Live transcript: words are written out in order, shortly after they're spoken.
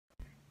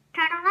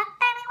Hey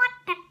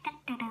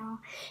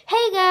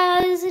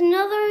guys, this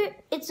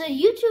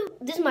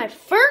is my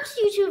first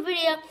YouTube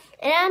video,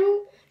 and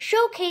I'm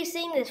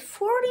showcasing this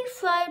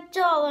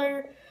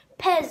 $45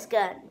 PEZ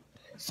gun.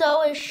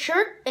 So it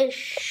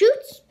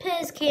shoots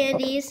PEZ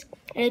candies,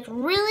 and it's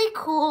really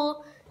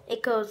cool.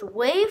 It goes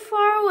way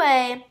far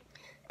away,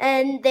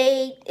 and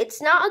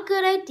it's not a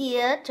good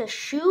idea to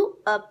shoot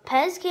a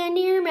PEZ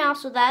candy in your mouth,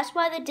 so that's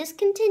why they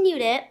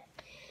discontinued it.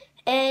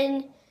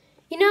 And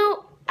you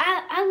know,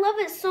 I love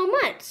it so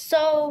much.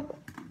 So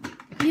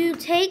you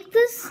take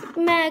this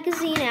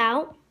magazine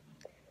out,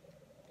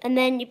 and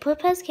then you put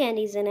PEZ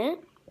candies in it,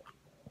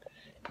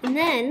 and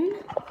then,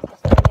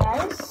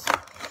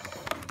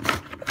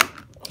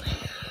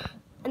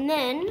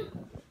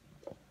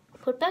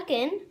 put back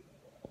in,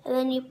 and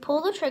then you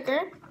pull the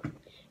trigger,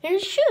 and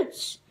it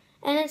shoots,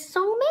 and it's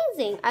so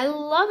amazing. I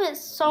love it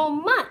so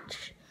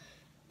much,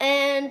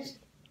 and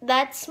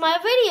that's my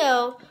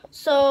video.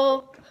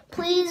 So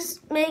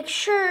please make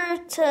sure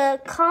to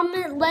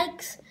comment,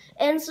 like,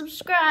 and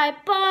subscribe.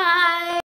 Bye!